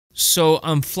So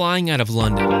I'm flying out of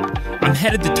London. I'm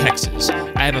headed to Texas.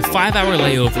 I have a 5-hour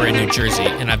layover in New Jersey,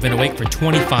 and I've been awake for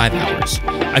 25 hours.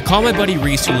 I call my buddy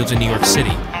Reese, who lives in New York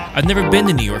City. I've never been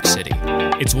to New York City.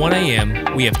 It's 1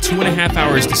 a.m., we have 2.5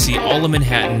 hours to see all of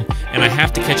Manhattan, and I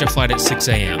have to catch a flight at 6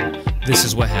 a.m. This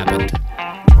is what happened.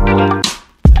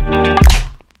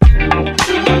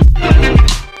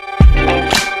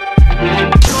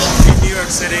 New York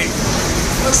City.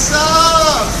 What's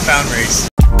up? Found Reese.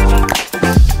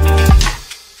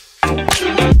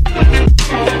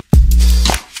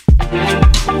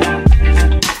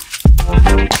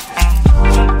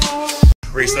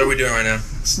 Reese, what are we doing right now?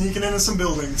 Sneaking into some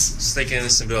buildings. Sneaking into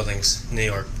some buildings, New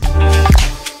York.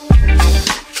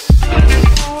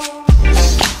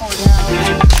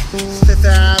 Fifth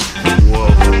Ave. Whoa.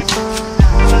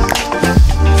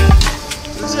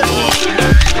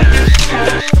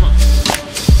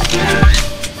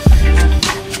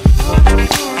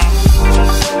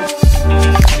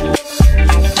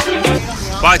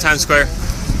 Bye, Times Square.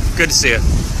 Good to see you.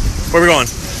 Where are we going?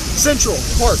 Central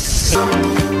Park.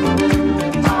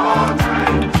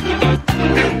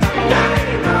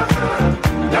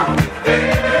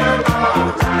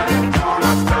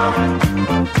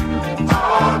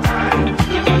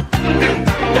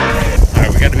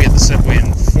 Alright, we got to be at the subway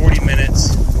in 40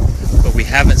 minutes, but we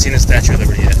haven't seen a Statue of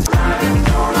Liberty yet.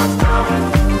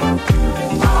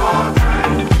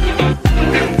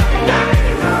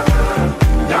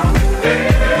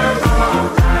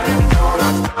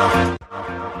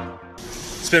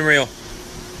 It's been real.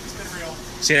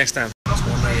 See you next time. It's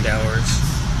 1 8 hours.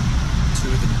 Two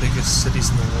of the biggest cities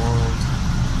in the world.